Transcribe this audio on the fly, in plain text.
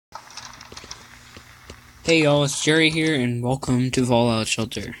Hey y'all, it's Jerry here, and welcome to Fallout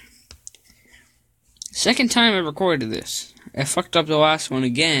Shelter. Second time I recorded this. I fucked up the last one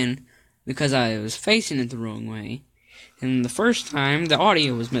again because I was facing it the wrong way. And the first time, the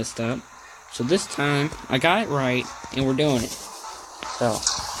audio was messed up. So this time, I got it right, and we're doing it. So,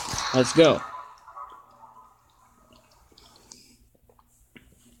 let's go.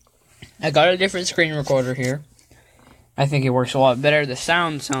 I got a different screen recorder here. I think it works a lot better. The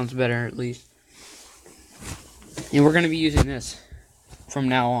sound sounds better, at least. And we're going to be using this from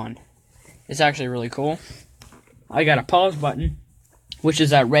now on. It's actually really cool. I got a pause button, which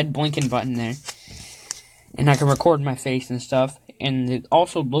is that red blinking button there. And I can record my face and stuff. And it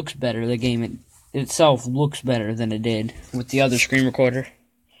also looks better. The game itself looks better than it did with the other screen recorder.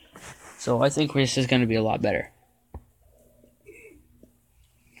 So I think this is going to be a lot better.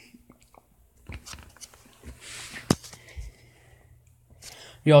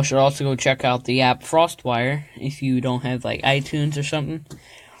 Y'all should also go check out the app Frostwire if you don't have like iTunes or something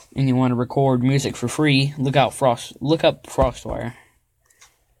and you want to record music for free. Look up Frostwire.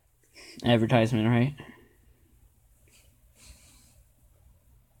 Advertisement, right?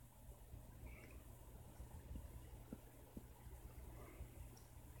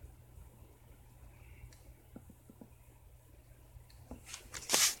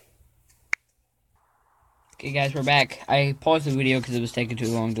 Okay guys, we're back. I paused the video because it was taking too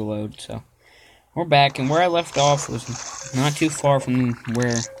long to load, so we're back, and where I left off was not too far from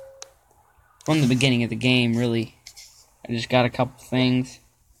the beginning of the game, really. I just got a couple things.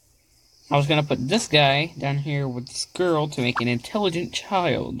 I was gonna put this guy down here with this girl to make an intelligent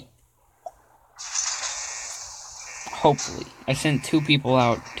child. Hopefully. I sent two people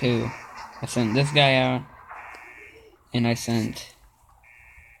out, too. I sent this guy out, and I sent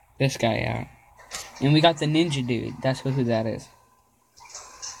this guy out. And we got the ninja dude. That's who that is.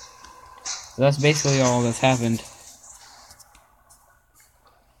 So that's basically all that's happened.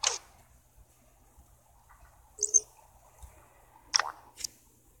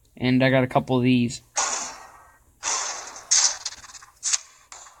 And I got a couple of these.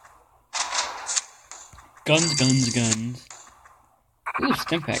 Guns. Ooh,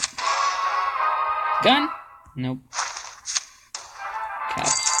 Stimpack. Gun? Nope.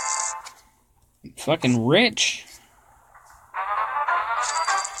 Caps. Fucking rich.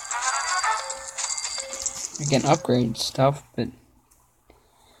 I can upgrade stuff, but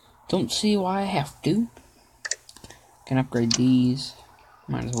don't see why I have to. Can upgrade these.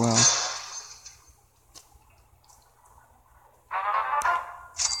 Might as well.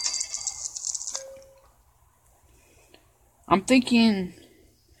 I'm thinking,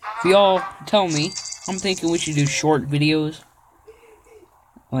 if y'all tell me, I'm thinking we should do short videos.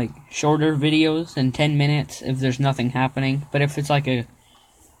 Like, shorter videos than 10 minutes if there's nothing happening. But if it's like if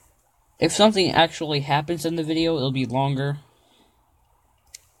something actually happens in the video, it'll be longer.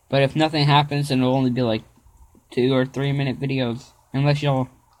 But if nothing happens, then it'll only be like 2 or 3 minute videos. Unless y'all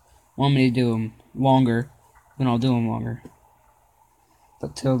want me to do them longer, then I'll do them longer.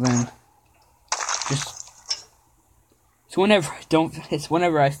 But till then, it's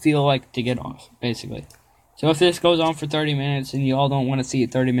whenever I feel like to get off, basically. So if this goes on for 30 minutes and you all don't want to see a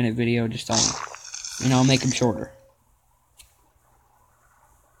 30-minute video, just tell me. And I'll make them shorter.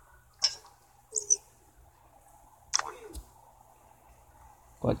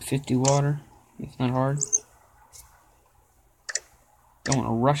 What, 50 water? It's not hard. Don't want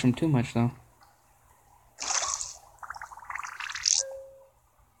to rush them too much, though.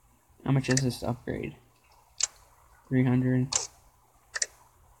 How much is this to upgrade? 300.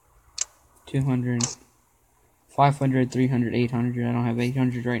 200. 500, 300, 800. I don't have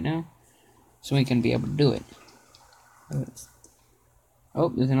 800 right now. So we can be able to do it. Oh,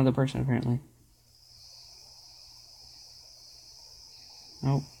 there's another person apparently.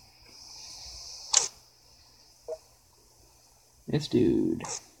 Oh. This dude.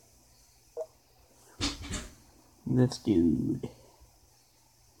 This dude.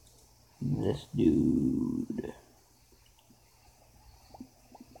 This dude.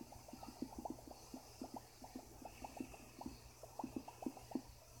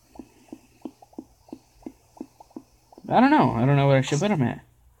 I don't know. I don't know what I should put him at.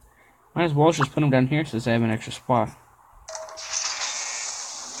 Might as well just put him down here since I have an extra spot.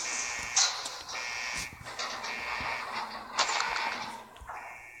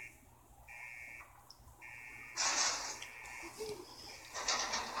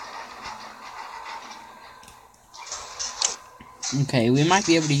 Okay, we might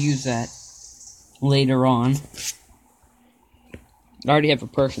be able to use that later on. I already have a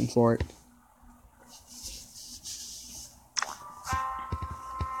person for it.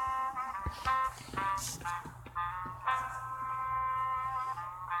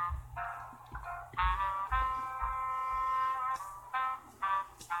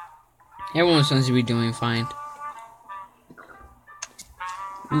 Everyone seems to be doing fine.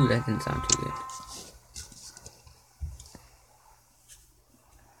 Ooh, that didn't sound too good.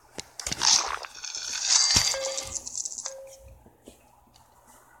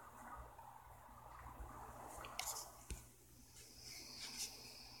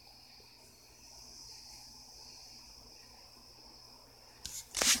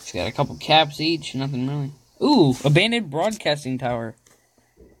 She's got a couple caps each, nothing really. Ooh, abandoned broadcasting tower.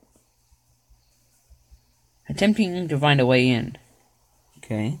 Attempting to find a way in.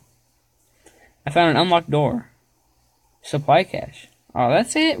 Okay. I found an unlocked door. Supply cache. Oh,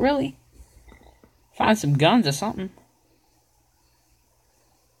 that's it? Really? Find some guns or something.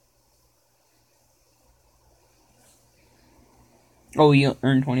 Oh, you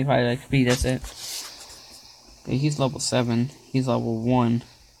earned 25 XP, that's it. Okay, he's level 7. He's level 1.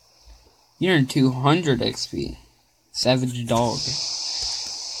 You earned 200 XP. Savage dog.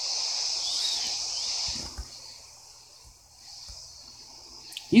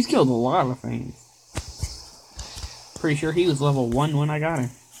 He's killed a lot of things. Pretty sure he was level 1 when I got him.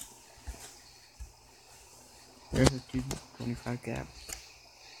 There's a 225 gap.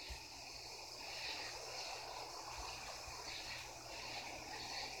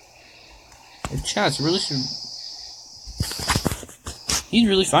 The chat's really should. He's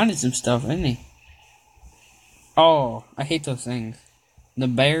really finding some stuff, isn't he? Oh, I hate those things. The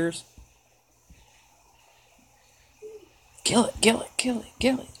bears. Kill it, kill it, kill it,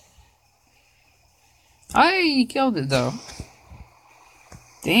 kill it. I killed it though.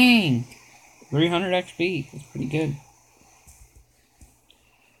 Dang. 300 XP. That's pretty good.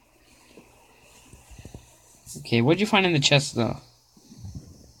 Okay, what'd you find in the chest though?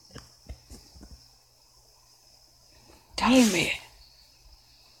 Tell me.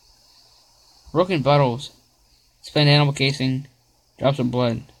 Broken bottles. Spent animal casing. Drops of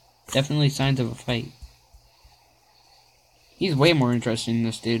blood. Definitely signs of a fight. He's way more interesting than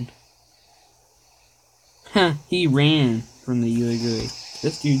this dude. Huh, he ran from the Yui.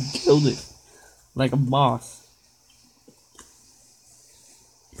 This dude killed it. Like a boss.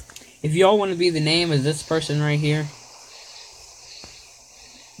 If y'all want to be the name of this person right here,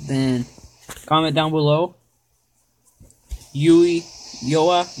 then comment down below. Yui,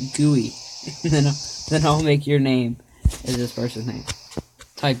 Yoa, Gui. then I'll make your name as this person's name.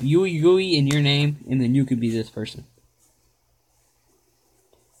 Type Yui in your name, and then you could be this person.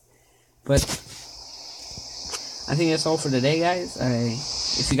 But I think that's all for today, guys.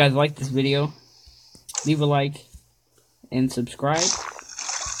 If you guys like this video, leave a like and subscribe,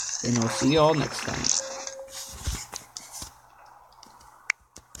 and I'll see you all next time.